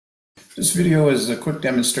This video is a quick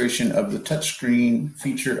demonstration of the touchscreen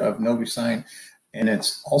feature of NoviSign, and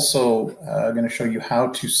it's also going to show you how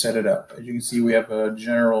to set it up. As you can see, we have a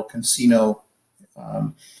general casino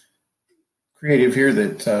creative here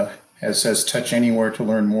that says touch anywhere to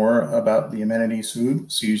learn more about the amenities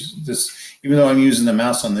food. So use this, even though I'm using the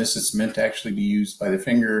mouse on this, it's meant to actually be used by the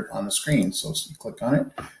finger on the screen. So you click on it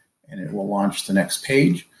and it will launch the next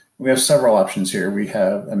page. We have several options here. We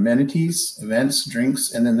have amenities, events,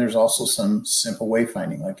 drinks, and then there's also some simple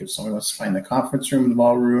wayfinding. Like if someone wants to find the conference room, the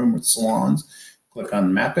ballroom, or salons, click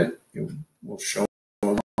on map it. It will show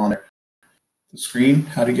on the screen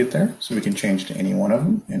how to get there. So we can change to any one of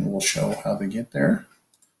them and we'll show how to get there.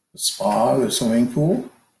 The spa, the swimming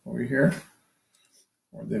pool over here,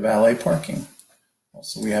 or the valet parking.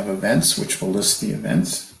 Also we have events, which will list the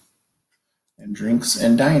events, and drinks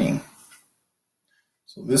and dining.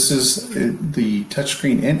 So this is the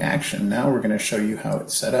touchscreen in action. Now we're going to show you how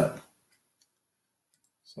it's set up.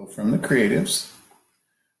 So from the creatives,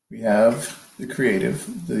 we have the creative.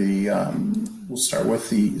 We'll start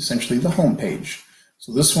with essentially the home page.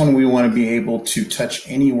 So this one we want to be able to touch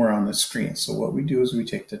anywhere on the screen. So what we do is we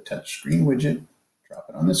take the touchscreen widget, drop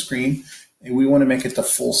it on the screen, and we want to make it the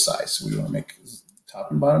full size. So we want to make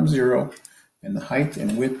top and bottom 0 and the height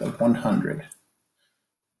and width of 100.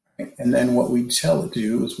 And then what we tell it to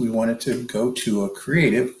do is we want it to go to a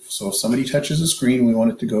creative. So if somebody touches a screen, we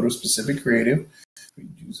want it to go to a specific creative. We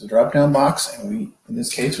use the drop-down box, and in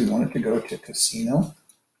this case, we want it to go to Casino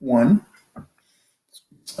 1.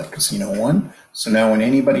 Select Casino 1. So now when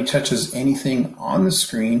anybody touches anything on the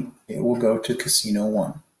screen, it will go to Casino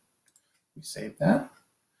 1. We save that.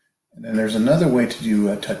 And then there's another way to do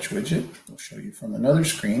a touch widget. We'll show you from another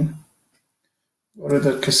screen. Go to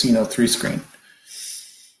the Casino 3 screen.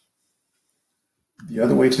 The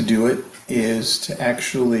other way to do it is to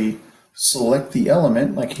actually select the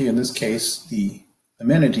element, like here in this case, the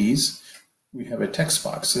amenities. We have a text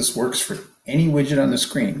box. This works for any widget on the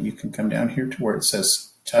screen. You can come down here to where it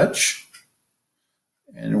says touch,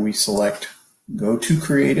 and we select go to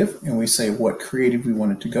creative, and we say what creative we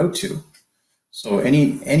want it to go to. So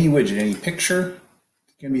any widget, any picture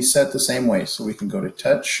can be set the same way. So we can go to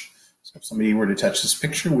touch. So if somebody were to touch this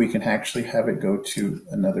picture, we can actually have it go to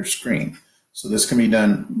another screen. So this can be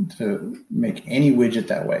done to make any widget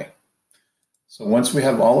that way. So once we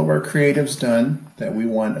have all of our creatives done that we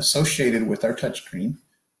want associated with our touchscreen,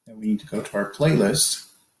 then we need to go to our playlist,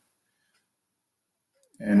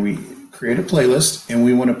 and we create a playlist, and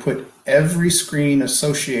we want to put every screen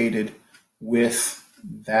associated with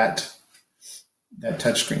that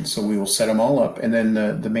touchscreen. So we will set them all up, and then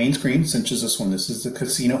the main screen, since is this one, this is the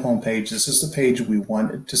casino homepage. This is the page we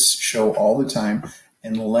want it to show all the time,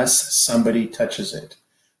 unless somebody touches it.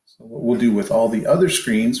 So what we'll do with all the other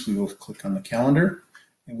screens, we will click on the calendar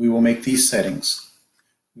and we will make these settings.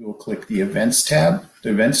 We will click the events tab, the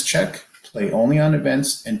events check, play only on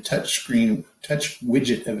events, and touch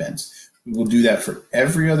widget events. We will do that for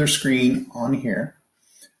every other screen on here,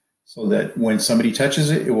 so that when somebody touches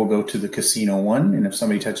it, it will go to the Casino 1, and if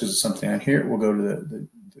somebody touches something on here, it will go to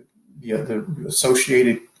the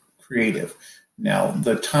associated creative. Now,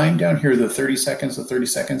 the time down here, the 30 seconds,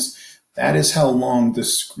 that is how long the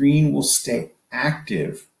screen will stay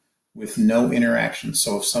active with no interaction.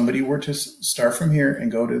 So if somebody were to start from here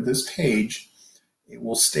and go to this page, it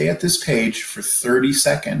will stay at this page for 30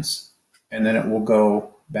 seconds, and then it will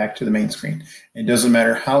go back to the main screen. It doesn't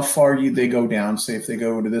matter how far they go down. Say if they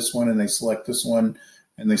go to this one and they select this one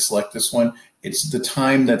and they select this one, it's the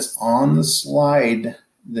time that's on the slide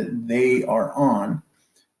that they are on.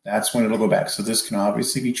 That's when it'll go back. So this can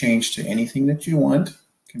obviously be changed to anything that you want. It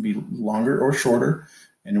can be longer or shorter,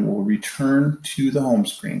 and it will return to the home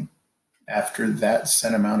screen after that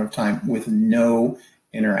set amount of time with no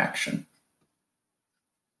interaction.